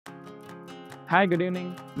Hi, good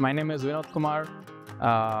evening. My name is Vinod Kumar,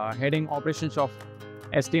 heading operations of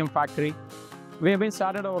STM factory. We have been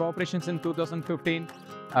started our operations in 2015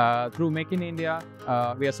 through Make in India.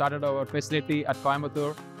 We have started our facility at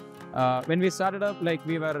Coimbatore. When we started up,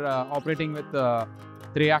 we were operating with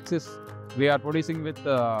 3-axis. We are producing with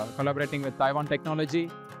collaborating with Taiwan technology.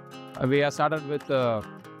 We have started with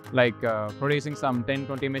producing some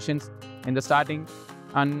 10-20 machines in the starting.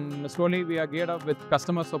 And slowly we are geared up with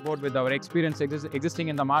customer support with our experience existing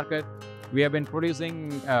in the market. We have been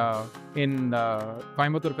producing in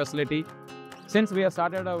Coimbatore facility. Since we have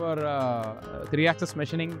started our 3-axis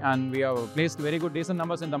machining and we have placed very good decent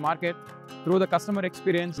numbers in the market, through the customer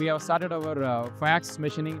experience, we have started our 5-axis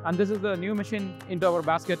machining. And this is the new machine into our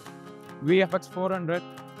basket, VFX400.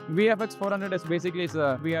 VFX400 is basically,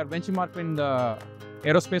 we are benchmarked in the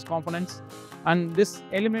aerospace components. And this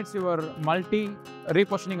eliminates your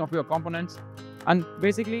multi-repositioning of your components. And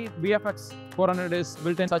basically, VFX400 is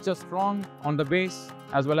built in such a strong on the base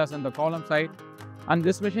as well as in the column side. And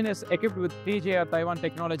this machine is equipped with TJR Taiwan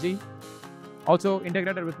technology, also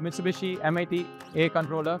integrated with Mitsubishi MIT A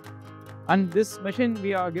controller. And this machine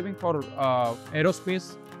we are giving for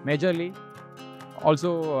aerospace majorly,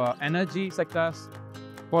 also energy sectors,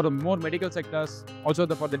 for the more medical sectors, also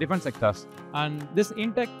for the defense sectors. And this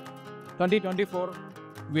INTEC 2024,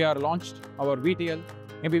 we are launched our VTL.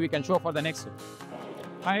 Maybe we can show for the next.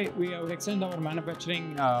 Hi, we have extended our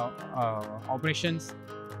manufacturing operations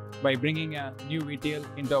by bringing a new VTL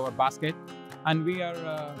into our basket. And we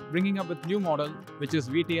are bringing up with new model, which is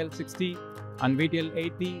VTL60 and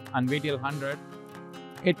VTL80 and VTL100.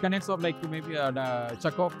 It connects up to maybe a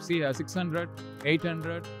Chekhov 600,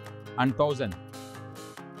 800 and 1000.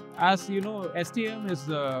 As you know, STM is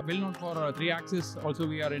well known for 3-axis. Also,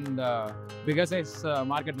 we are in the bigger size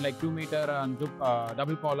market like 2-meter and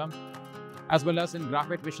double column, as well as in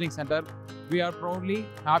Graphite Machining Center. We are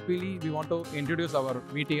happily, we want to introduce our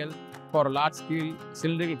VTL for large-scale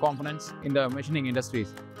cylindrical components in the machining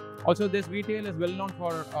industries. Also, this VTL is well known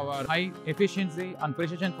for our high efficiency and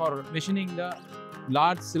precision for machining the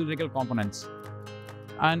large cylindrical components.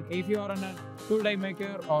 And if you are in a tool die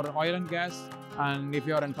maker or oil and gas, and if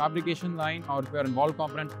you are in fabrication line or if you are in wall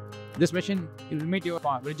component, this machine will meet your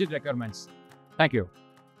rigid requirements. Thank you.